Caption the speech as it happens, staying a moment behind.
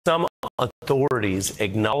some authorities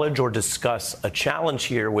acknowledge or discuss a challenge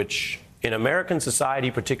here, which in American society,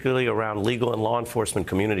 particularly around legal and law enforcement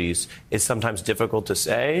communities, is sometimes difficult to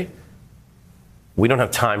say. We don't have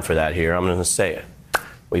time for that here. I'm going to say it.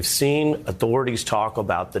 We've seen authorities talk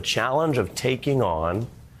about the challenge of taking on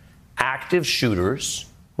active shooters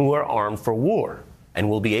who are armed for war and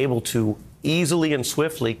will be able to easily and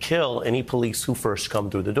swiftly kill any police who first come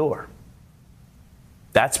through the door.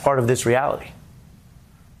 That's part of this reality.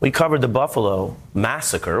 We covered the Buffalo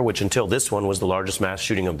massacre, which until this one was the largest mass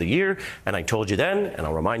shooting of the year. And I told you then, and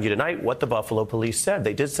I'll remind you tonight, what the Buffalo police said.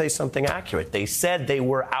 They did say something accurate. They said they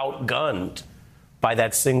were outgunned by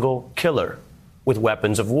that single killer with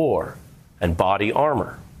weapons of war and body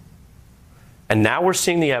armor. And now we're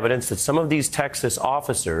seeing the evidence that some of these Texas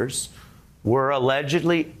officers were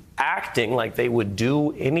allegedly acting like they would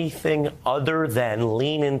do anything other than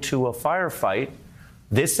lean into a firefight,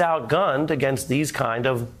 this outgunned against these kind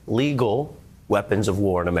of legal weapons of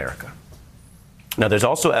war in America. Now, there's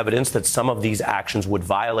also evidence that some of these actions would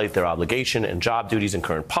violate their obligation and job duties and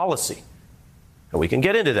current policy. And we can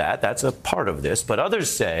get into that. That's a part of this. But others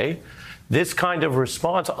say this kind of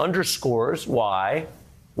response underscores why,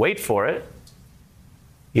 wait for it,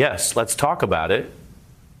 yes, let's talk about it,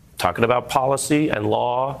 talking about policy and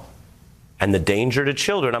law and the danger to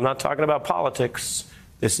children. I'm not talking about politics.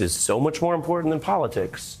 This is so much more important than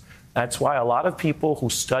politics. That's why a lot of people who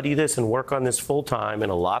study this and work on this full time in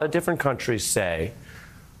a lot of different countries say,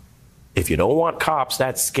 if you don't want cops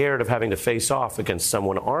that scared of having to face off against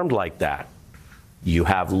someone armed like that, you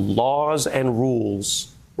have laws and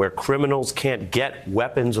rules where criminals can't get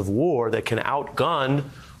weapons of war that can outgun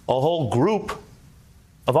a whole group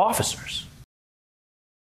of officers.